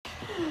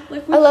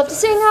I love to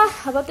sing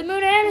about the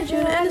moon and the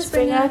June and the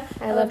spring. I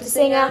love to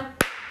sing. Okay.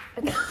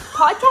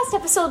 Podcast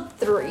episode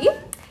 3.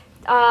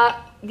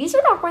 These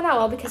are not going that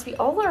well because we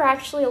all are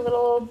actually a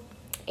little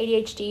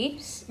ADHD.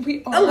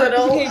 We are a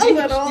little.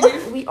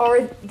 We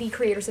are the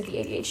creators of the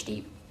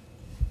ADHD.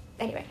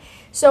 Anyway,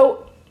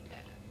 so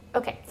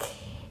okay.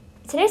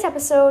 Today's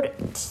episode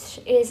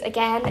is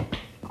again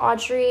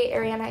Audrey,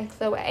 Arianna, and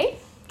Chloé.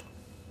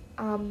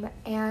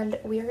 And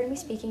we are going to be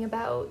speaking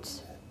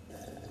about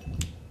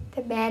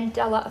the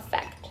Mandela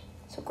effect.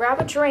 So grab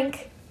a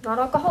drink,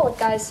 non-alcoholic,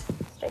 guys.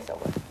 Stay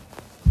sober.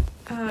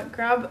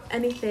 Grab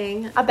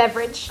anything. A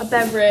beverage. A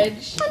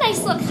beverage. A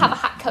nice little cup of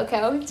hot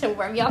cocoa to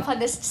warm you up on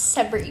this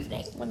December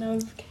evening. When I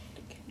was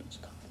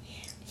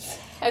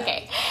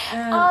Okay.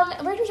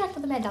 We're going to talk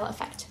about the Mandela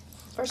effect.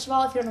 First of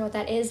all, if you don't know what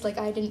that is, like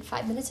I didn't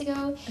 5 minutes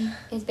ago,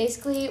 it's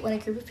basically when a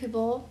group of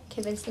people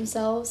convince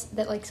themselves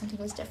that like something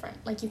was different.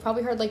 Like you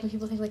probably heard like when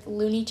people think like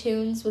Looney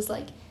Tunes was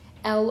like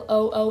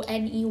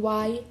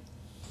LOONEYTOONS.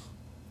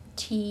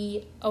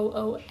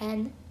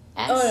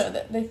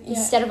 Oh no,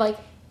 instead of like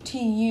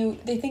TU.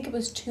 They think it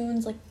was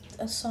tunes like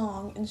a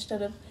song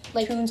instead of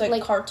like tunes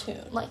like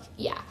cartoon. Like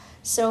yeah.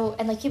 So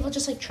and like people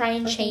just like try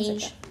and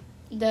change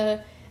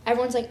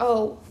everyone's like,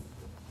 oh,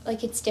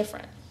 like it's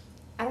different.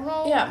 I don't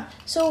know. Yeah.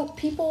 So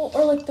people,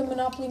 or like the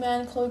Monopoly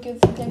Man, Chloe gave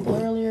the example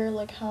earlier,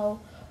 like how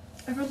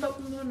everyone thought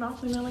the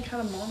Monopoly Man like had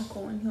a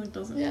monocle and he like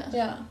doesn't.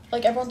 Yeah.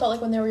 Like everyone thought like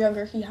when they were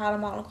younger he had a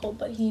monocle,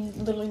 but he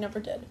literally never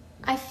did.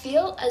 I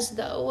feel as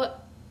though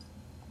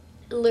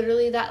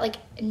literally that like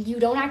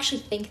you don't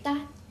actually think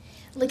that.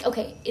 Like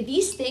okay,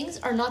 these things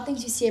are not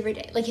things you see every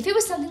day. Like if it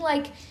was something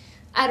like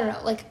I don't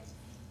know, like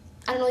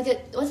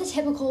what's a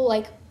typical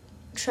like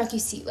truck you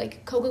see,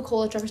 like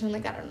Coca-Cola truck or something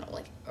like that, I don't know,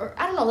 like, or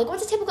I don't know, like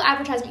what's a typical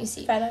advertisement you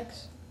see?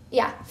 FedEx.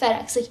 Yeah,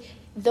 FedEx. Like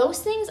those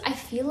things, I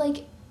feel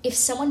like if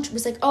someone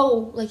was like,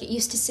 oh, like it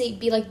used to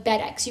be like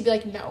BedEx, you'd be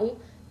like, no,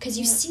 because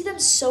you see them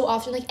so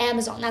often. Like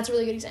Amazon, that's a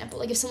really good example.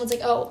 Like if someone's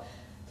like, oh,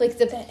 like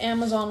the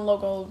Amazon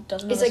logo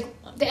doesn't. It's like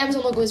the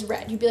Amazon logo is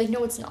red. You'd be like,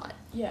 no, it's not.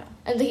 Yeah.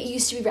 And like it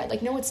used to be red.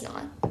 Like no, it's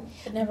not.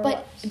 It never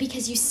was.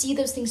 Because you see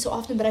those things so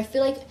often. But I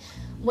feel like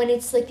when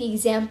it's like the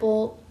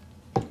example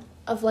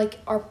of like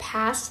our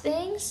past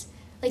things,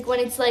 like when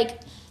it's like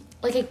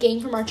a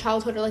game from our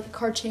childhood or like a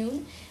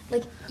cartoon,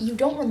 like you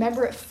don't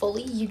remember it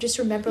fully, you just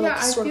remember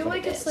like sort of what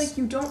it is. I feel like it's like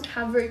you don't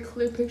have a very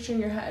clear picture in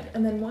your head,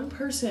 and then one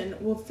person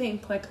will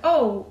think like,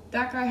 oh,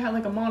 that guy had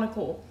like a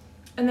monocle,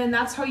 and then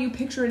that's how you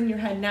picture it in your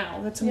head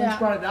now that someone's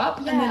brought it up,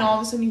 and then all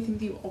of a sudden you think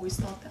that you always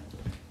thought that.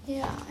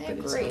 Yeah, I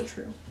agree. But it's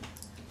not true.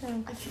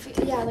 I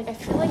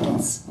feel like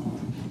it's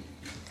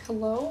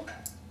hello?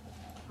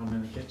 I'm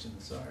in the kitchen,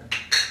 sorry.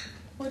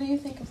 What do you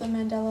think of the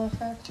Mandela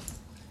effect?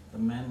 The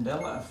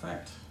Mandela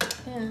effect.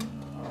 Yeah. You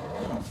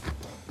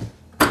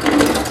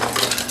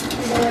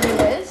know what it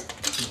is?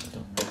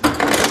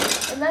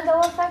 The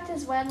Mandela effect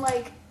is when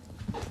like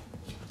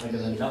is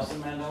it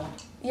Nelson Mandela?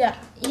 Yeah.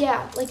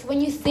 Yeah, like when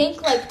you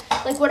think like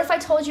what if I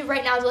told you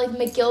right now that like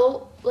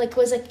McGill like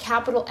was like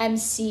capital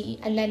MC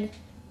and then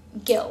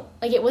Gill.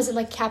 Like it wasn't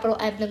like capital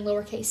M and then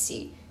lowercase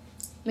c.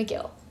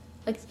 McGill.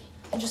 Like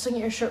I'm just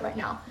looking at your shirt right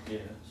now. Yeah.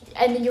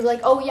 And then you're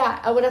like, oh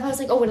yeah. What if I was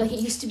like, oh, like it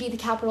used to be the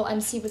capital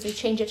MC, but they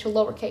changed it to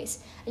lowercase.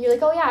 And you're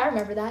like, oh yeah, I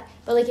remember that.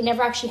 But like it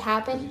never actually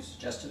happened. You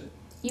suggested it.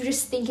 You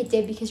just think it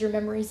did because your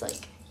memory's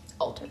like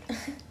altered.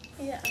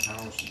 Yeah.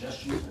 Our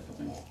suggestions, type of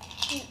thing.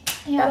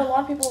 Yeah. But a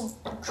lot of people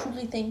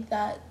truly think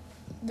that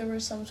there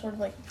was some sort of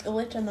like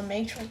glitch in the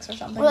Matrix or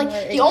something. Or like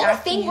the only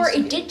thing where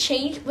it did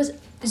change was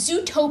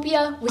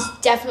Zootopia was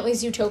definitely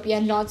Zootopia,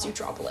 not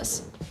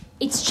Zootropolis.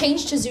 It's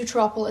changed to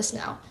Zootropolis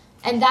now.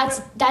 And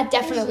that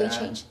definitely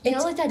changed. You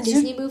know like that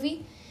Disney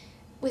movie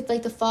with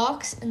like the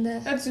fox and the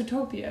That's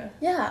Zootopia.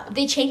 Yeah.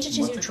 They changed it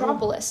to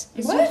Zootropolis.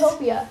 What?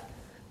 Zootopia.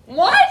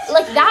 What?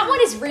 Like that one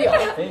is real.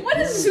 What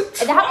is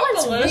Zootropolis? That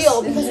one's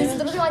real because it's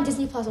literally on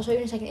Disney Plus. I'll show you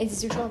in a second. It's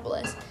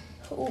Zootropolis.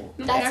 Cool.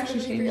 That's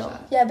actually real.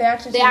 That. Yeah, they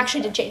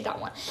actually did change that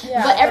one.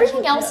 Yeah, but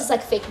everything else is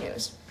like fake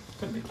news.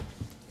 Could be.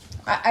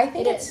 I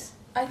think it is.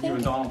 I think You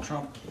and Donald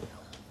Trump.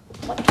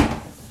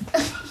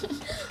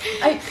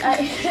 I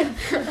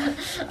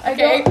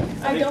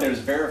think there's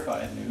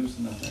verified news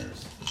and then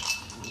there's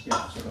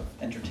sort of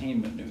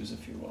entertainment news,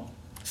 if you will.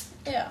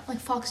 Yeah. Like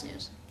Fox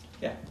News.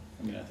 Yeah.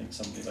 I mean, I think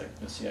somebody like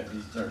the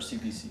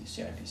CIPC, it's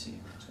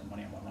got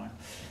money on my mind.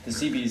 The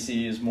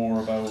CBC is more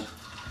about,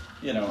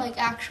 like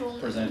actual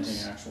presenting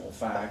news. actual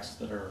facts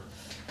that are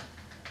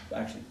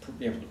actually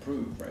be able to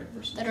prove, right?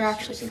 Versus that are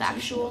actually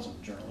factual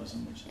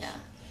journalism, which is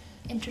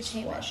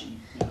entertainment. Flashy,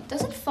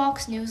 Doesn't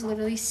Fox News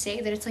literally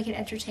say that it's like an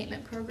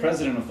entertainment program?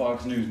 President of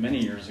Fox News many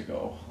years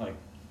ago, like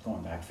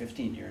going back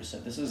 15 years,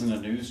 said this isn't a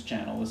news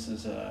channel. This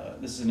is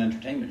an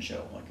entertainment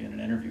show. Like in an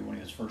interview when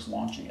he was first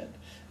launching it,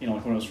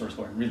 like when it was first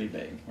going really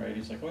big, right?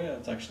 He's like, oh yeah,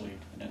 it's actually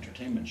an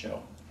entertainment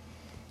show.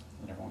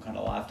 And everyone kind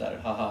of laughed at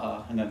it, ha ha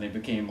ha. And then they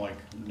became like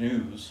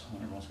news.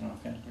 And everyone's going,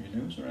 okay, are you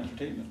news or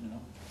entertainment?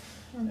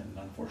 And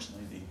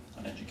unfortunately, the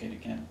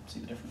uneducated can't see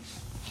the difference.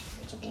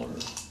 It's a blur.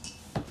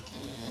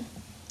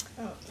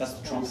 Oh, that's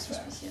the Trump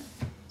effect.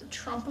 The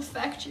Trump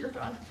effect. You're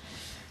done.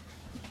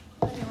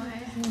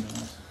 Anyway.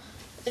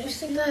 I just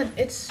think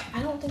that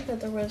I don't think that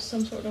there was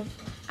some sort of.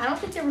 I don't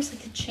think there was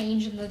like a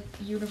change in the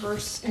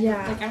universe. And, Yeah,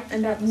 like, I don't think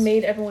and that was-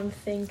 made everyone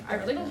think. I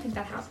really don't think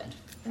that happened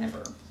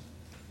ever.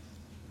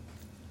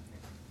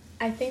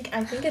 I think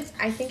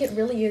it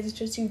really is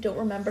just you don't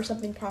remember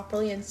something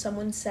properly, and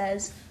someone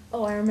says,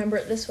 "Oh, I remember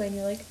it this way," and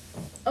you're like,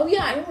 "Oh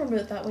yeah, I remember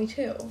it that way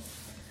too."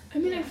 I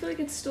mean, I feel like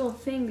it's still a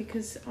thing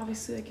because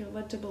obviously, like, you're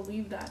led to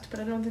believe that, but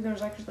I don't think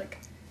there's actually like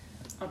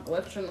a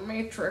glitch in the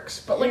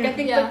matrix. But like, I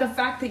think like the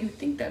fact that you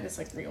think that is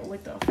like real,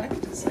 like the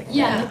effect is like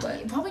real,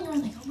 but probably you're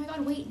like, oh my god,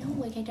 wait, no,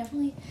 like I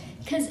definitely,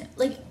 because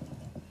like,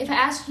 if I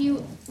asked you,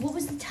 what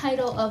was the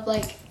title of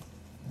like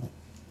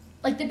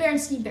the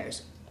Berenstain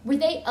Bears? Were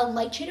they a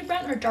light shade of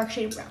brown or a dark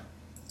shade of brown?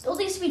 Well,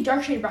 they used to be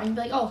dark shade of brown. You'd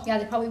be like, oh yeah,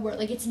 they probably were.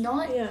 Like it's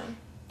not. Yeah.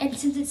 And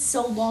since it's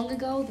so long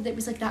ago that it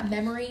was like that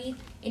memory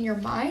in your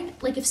mind,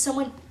 like if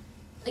someone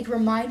like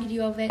reminded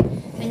you of it,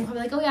 then you're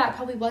probably like, oh yeah, it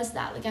probably was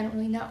that. Like I don't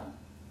really know,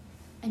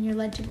 and you're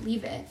led to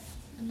believe it,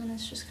 and then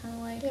it's just kind of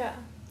like Yeah.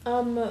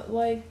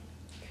 Like.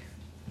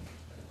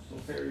 So,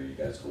 Faye, are you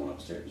guys going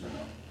upstairs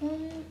or no?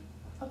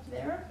 Up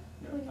there,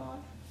 Yeah. probably not.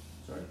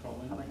 Sorry,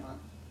 probably Probably not. not.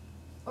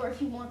 Or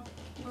if you want to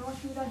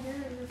watch me down here,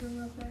 or your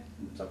room up there.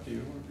 It's up to you,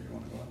 wherever you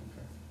want to go. I don't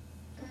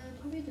care.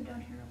 Probably either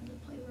down here or in the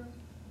playroom.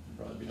 You'd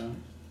rather be down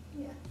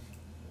here? Yeah.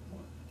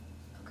 What?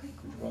 Okay,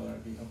 Would you cool. rather I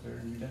be up there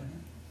and you down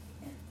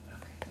here? Yeah.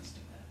 Okay, let's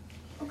do that.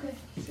 Okay.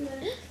 So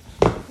then,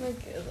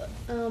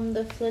 Like,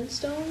 the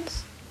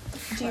Flintstones.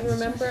 Do you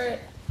remember it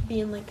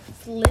being like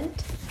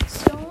Flint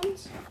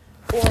stones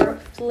or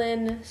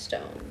Flynn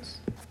stones?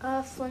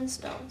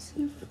 Flintstones.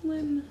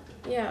 Flynn.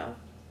 Yeah.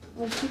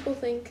 Well, people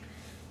think.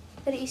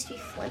 That it used to be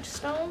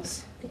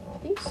Flintstones. I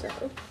think so.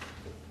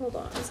 Hold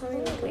on. That's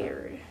something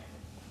weird.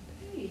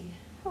 Hey,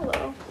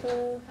 Hello.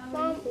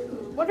 Mom,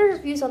 What are your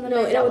views on the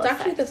no, Mandela it's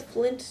actually the effect?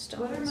 Flintstones.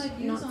 What are my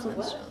views not on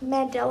what? Flintstones.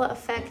 Mandela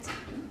effect.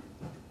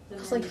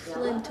 It's like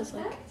Flint is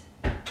like.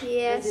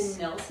 Yes. As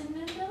in Nelson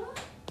Mandela?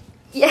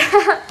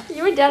 Yeah.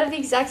 You and Dad have the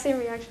exact same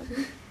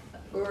reaction.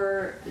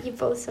 Or You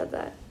both said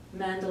that.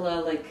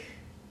 Mandela,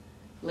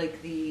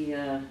 like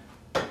the,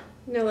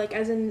 No, like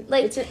as in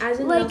Like- it's as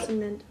in like- Nelson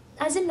Mandela.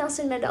 As in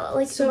Nelson Mandela,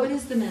 like so what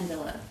is the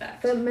Mandela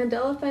effect? The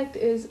Mandela effect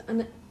is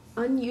an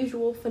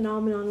unusual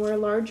phenomenon where a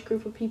large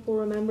group of people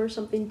remember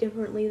something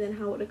differently than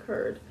how it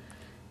occurred.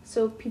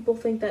 So people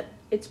think that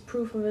it's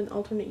proof of an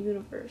alternate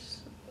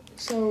universe.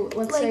 So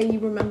let's say you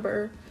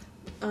remember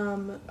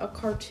a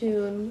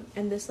cartoon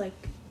and this like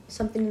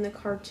something in the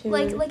cartoon.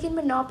 like in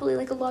Monopoly,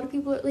 like a lot of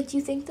people are, like, do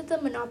you think that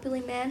the Monopoly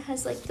man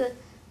has like the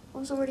what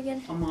was the word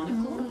again? A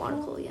monocle? A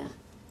monocle, yeah.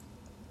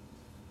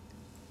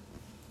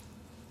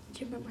 Do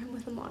you remember him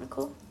with a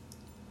monocle?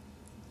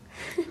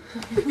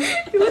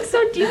 He looks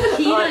so deep in thought.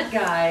 Peanut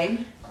guy.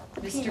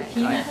 The Mr. Peanut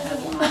Peanut guy.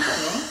 has a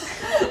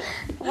monocle.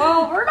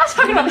 Well, we're not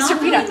talking about Mr.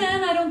 Monopoly Peanut.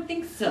 Man, I don't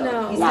think so.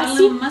 No. He's Yeah, got a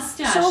see, little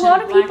mustache So a and lot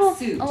a of black people,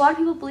 suit. a lot of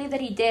people believe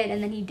that he did,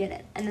 and then he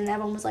didn't, and then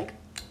everyone was like,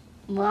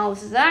 "Well,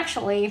 this is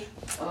actually."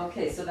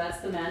 Okay, so that's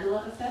the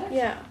Mandela effect?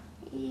 Yeah.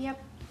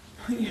 Yep.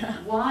 yeah.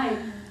 Why?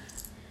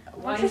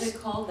 Why is Just-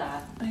 it called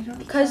that? I don't.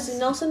 Because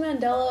Nelson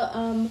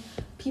Mandela,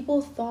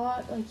 people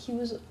thought like he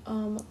There's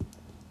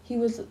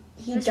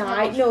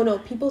died. no- No,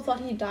 people thought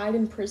he died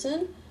in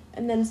prison,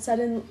 and then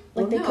sudden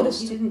like they no, could have.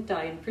 he didn't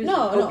die in prison.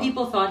 No, Oh, no.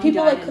 people thought he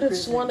People died like in could have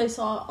prison. sworn they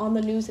saw on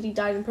the news that he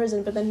died in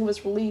prison, but then he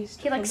was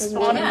released. He, like, from prison.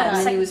 spawned yeah, out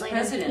and he was seconds later.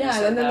 president Yeah, of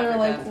South and then they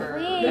were Africa like, for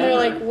Wait. And they're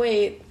forever. like,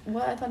 wait,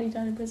 what? I thought he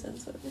died in prison.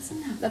 So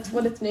Isn't that that's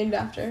what it's named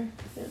after.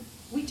 Yeah.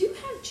 We do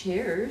have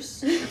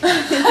chairs. You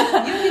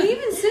can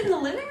even sit in the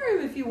living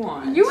room if you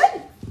want. You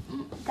and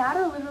Dad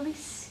are literally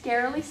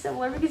scarily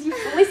similar because you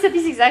fully said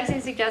these exact same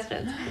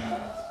suggestions.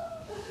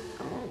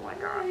 Oh my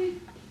god.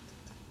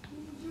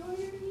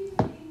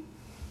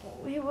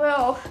 We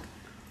will.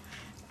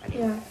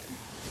 Yeah.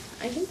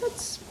 I think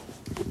that's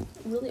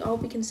really all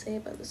we can say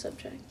about the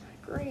subject. I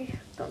agree.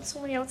 Not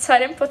so many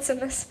outside inputs in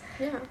this.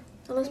 Yeah.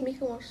 Unless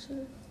Mika wants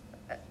to.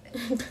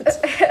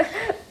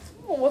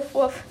 Woof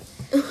woof.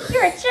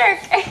 You're a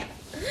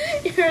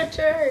jerk. You're a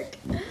jerk.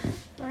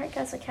 Alright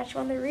guys, I'll catch you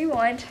on the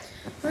rewind.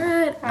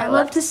 Alright, I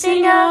love to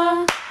sing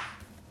ya.